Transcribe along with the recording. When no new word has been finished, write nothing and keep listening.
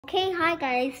Okay, hi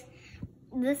guys.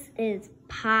 This is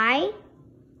Pi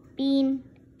being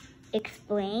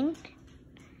explained.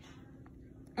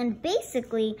 And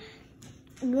basically,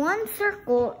 one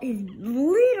circle is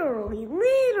literally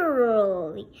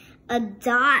a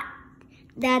dot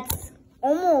that's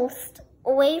almost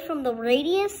away from the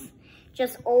radius,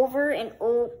 just over and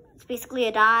over. It's basically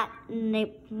a dot,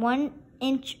 and 1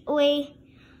 inch away,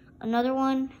 another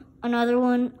one, another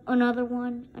one, another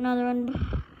one, another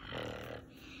one.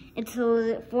 Until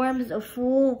it forms a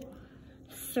full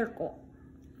circle.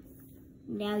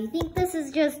 Now you think this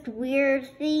is just weird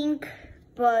thing,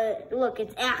 but look,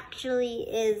 it actually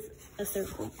is a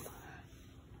circle.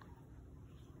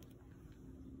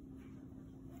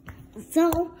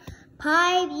 So,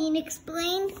 pi being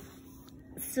explained.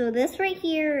 So this right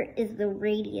here is the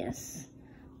radius.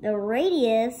 The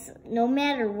radius, no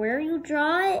matter where you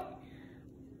draw it,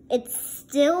 it's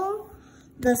still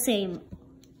the same.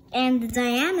 And the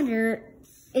diameter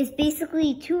is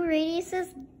basically 2 radiuses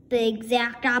the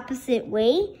exact opposite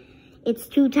way. It's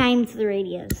 2 times the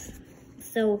radius.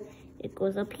 So it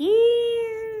goes up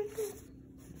here,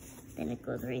 then it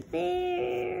goes right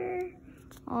there,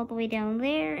 all the way down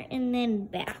there, and then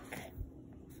back.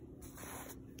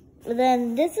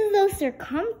 Then this is the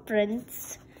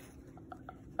circumference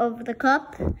of the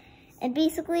cup, and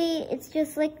basically it's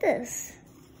just like this.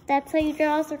 That's how you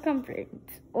draw a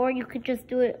circumference. Or you could just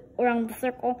do it around the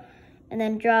circle and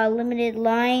then draw limited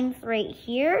lines right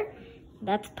here.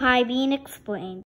 That's pi being explained.